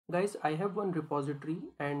Guys, I have one repository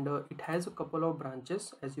and it has a couple of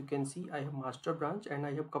branches. As you can see, I have master branch and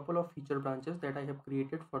I have couple of feature branches that I have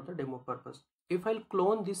created for the demo purpose. If I'll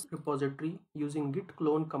clone this repository using git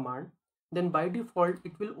clone command, then by default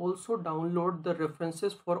it will also download the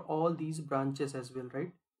references for all these branches as well,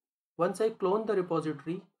 right? Once I clone the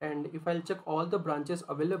repository and if I'll check all the branches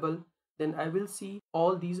available, then I will see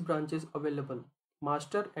all these branches available,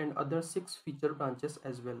 master and other 6 feature branches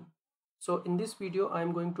as well. So in this video, I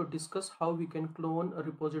am going to discuss how we can clone a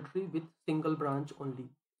repository with single branch only.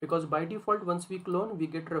 Because by default, once we clone, we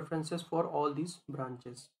get references for all these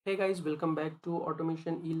branches. Hey guys, welcome back to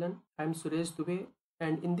Automation eLearn. I am Suresh Dubey,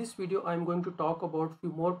 and in this video, I am going to talk about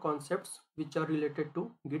few more concepts which are related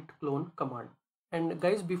to git clone command. And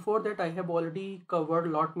guys, before that, I have already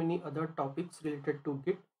covered lot many other topics related to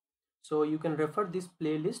git. So you can refer this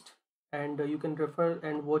playlist and you can refer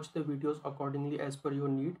and watch the videos accordingly as per your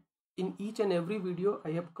need. In each and every video,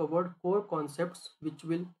 I have covered core concepts which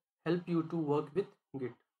will help you to work with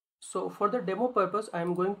Git. So for the demo purpose, I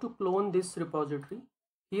am going to clone this repository.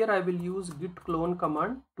 Here I will use git clone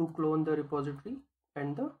command to clone the repository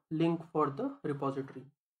and the link for the repository.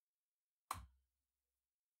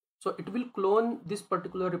 So it will clone this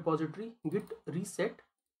particular repository, git reset,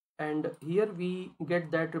 and here we get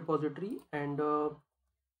that repository. And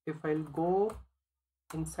if I'll go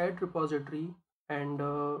inside repository and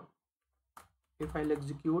if I'll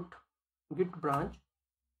execute git branch,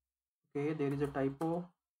 okay, there is a typo,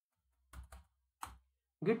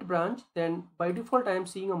 git branch, then by default I am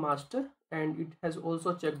seeing a master and it has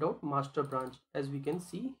also checked out master branch as we can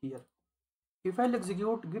see here. If I'll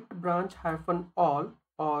execute git branch -all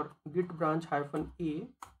or git branch -a,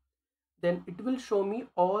 then it will show me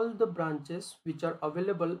all the branches which are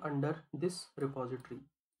available under this repository.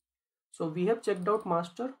 So we have checked out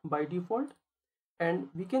master by default. And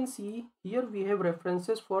we can see here we have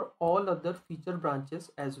references for all other feature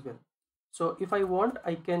branches as well. So if I want,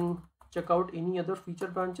 I can check out any other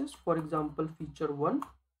feature branches, for example, feature 1.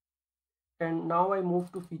 And now I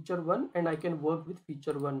move to feature 1 and I can work with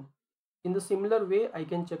feature 1. In the similar way, I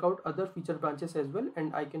can check out other feature branches as well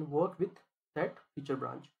and I can work with that feature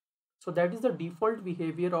branch. So that is the default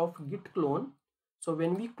behavior of git clone. So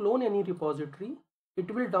when we clone any repository,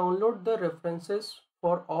 it will download the references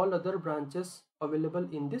for all other branches available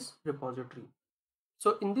in this repository.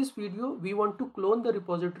 So in this video, we want to clone the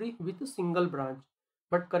repository with a single branch,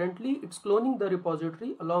 but currently it's cloning the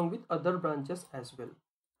repository along with other branches as well.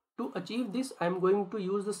 To achieve this, I'm going to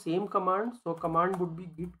use the same command. So command would be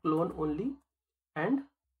git clone only, and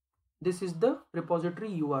this is the repository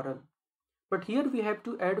URL. But here we have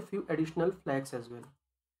to add a few additional flags as well.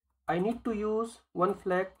 I need to use one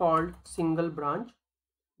flag called single branch.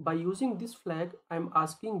 By using this flag, I'm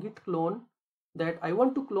asking git clone that I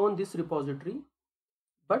want to clone this repository,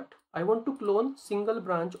 but I want to clone single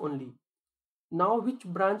branch only. Now which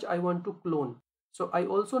branch I want to clone? So I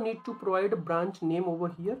also need to provide a branch name over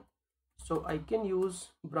here. So I can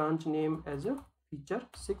use branch name as a feature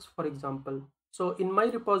 6, for example. So in my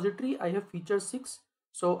repository, I have feature 6.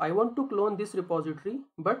 So I want to clone this repository,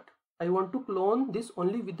 but I want to clone this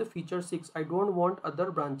only with the feature 6. I don't want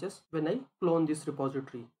other branches when I clone this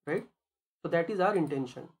repository, right? So that is our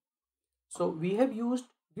intention. So we have used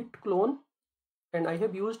git clone and I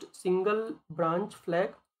have used single branch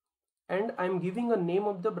flag and I'm giving a name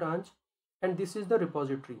of the branch and this is the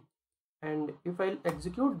repository. And if I'll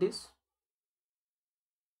execute this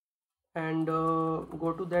and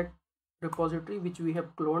go to that repository which we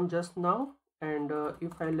have cloned just now, and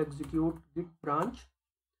if I'll execute git branch,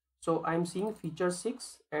 so I'm seeing feature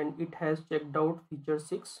 6 and it has checked out feature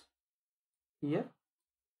 6 here,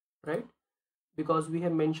 right? Because we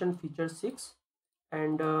have mentioned feature 6.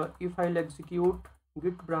 And if I'll execute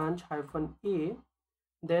git branch -a,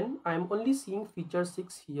 then I'm only seeing feature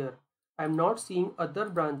 6 here. I'm not seeing other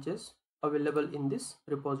branches available in this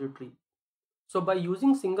repository. So by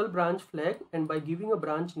using single branch flag and by giving a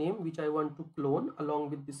branch name which I want to clone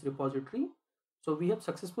along with this repository, so we have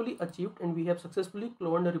successfully achieved and we have successfully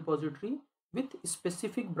cloned a repository with a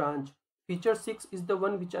specific branch. Feature 6 is the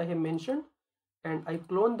one which I have mentioned, and I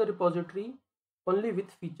cloned the repository only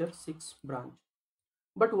with feature 6 branch.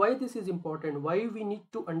 But why this is important? Why we need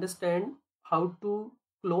to understand how to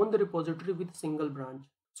clone the repository with single branch?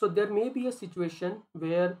 So there may be a situation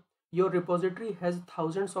where your repository has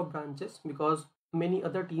thousands of branches because many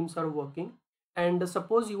other teams are working. And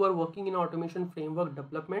suppose you are working in automation framework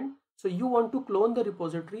development. So you want to clone the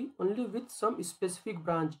repository only with some specific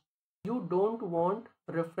branch. You don't want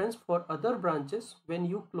reference for other branches when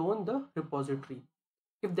you clone the repository.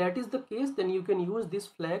 If that is the case, then you can use this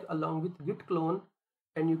flag along with git clone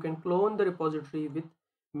and you can clone the repository with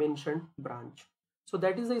mentioned branch. So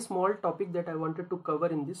that is a small topic that I wanted to cover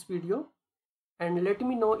in this video, and let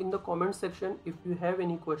me know in the comment section if you have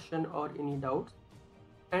any question or any doubts,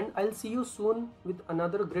 and I'll see you soon with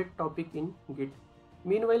another great topic in Git.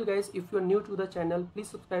 Meanwhile guys, if you're new to the channel, please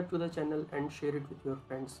subscribe to the channel and share it with your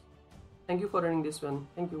friends. Thank you for running this one.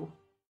 Thank you.